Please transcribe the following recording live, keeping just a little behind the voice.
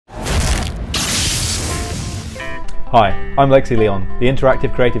Hi, I'm Llexi, the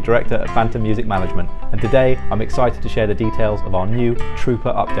Interactive Creative Director at Phantom Music Management, and today I'm excited to share the details of our new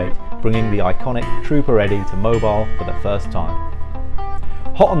Trooper update, bringing the iconic Trooper Eddie to mobile for the first time.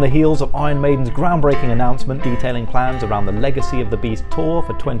 Hot on the heels of Iron Maiden's groundbreaking announcement detailing plans around the Legacy of the Beast tour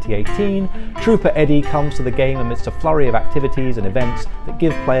for 2018, Trooper Eddie comes to the game amidst a flurry of activities and events that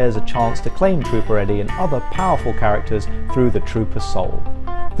give players a chance to claim Trooper Eddie and other powerful characters through the Trooper's soul.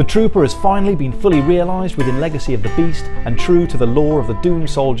 The Trooper has finally been fully realised within Legacy of the Beast, and true to the lore of the doomed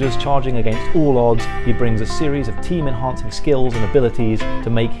soldiers charging against all odds, he brings a series of team-enhancing skills and abilities to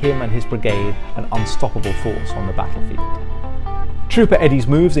make him and his brigade an unstoppable force on the battlefield. Trooper Eddie's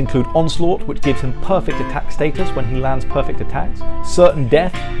moves include Onslaught, which gives him perfect attack status when he lands perfect attacks, Certain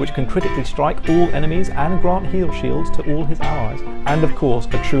Death, which can critically strike all enemies and grant heal shields to all his allies, and of course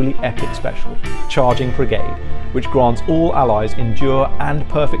a truly epic special, Charging Brigade, which grants all allies Endure and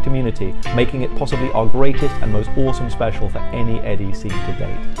Perfect Immunity, making it possibly our greatest and most awesome special for any Eddie seen to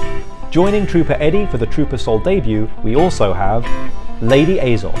date. Joining Trooper Eddie for the Trooper Soul debut, we also have Lady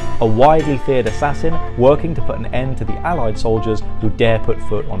Azov, a widely feared assassin working to put an end to the Allied soldiers who dare put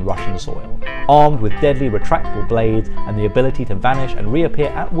foot on Russian soil. Armed with deadly retractable blades and the ability to vanish and reappear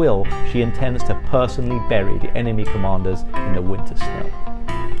at will, she intends to personally bury the enemy commanders in the winter snow.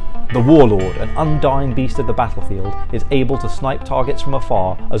 The Warlord, an undying beast of the battlefield, is able to snipe targets from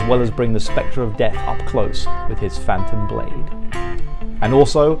afar as well as bring the Spectre of Death up close with his Phantom Blade. And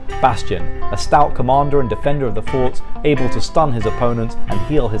also Bastion, a stout commander and defender of the forts, able to stun his opponents and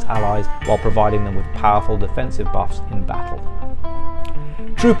heal his allies while providing them with powerful defensive buffs in battle.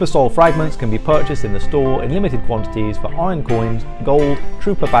 Trooper Soul fragments can be purchased in the store in limited quantities for Iron Coins, Gold,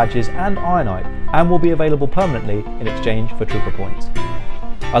 Trooper Badges and Ironite, and will be available permanently in exchange for Trooper Points.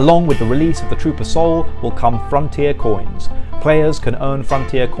 Along with the release of the Trooper Soul will come Frontier Coins. Players can earn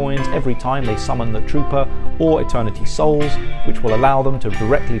Frontier Coins every time they summon the Trooper or Eternity Souls, which will allow them to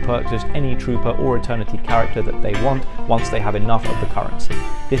directly purchase any Trooper or Eternity character that they want once they have enough of the currency.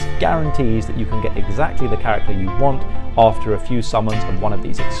 This guarantees that you can get exactly the character you want after a few summons of one of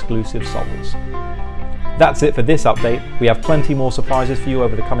these exclusive souls. That's it for this update. We have plenty more surprises for you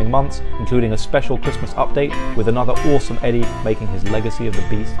over the coming months, including a special Christmas update with another awesome Eddie making his Legacy of the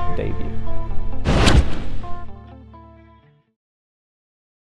Beast debut.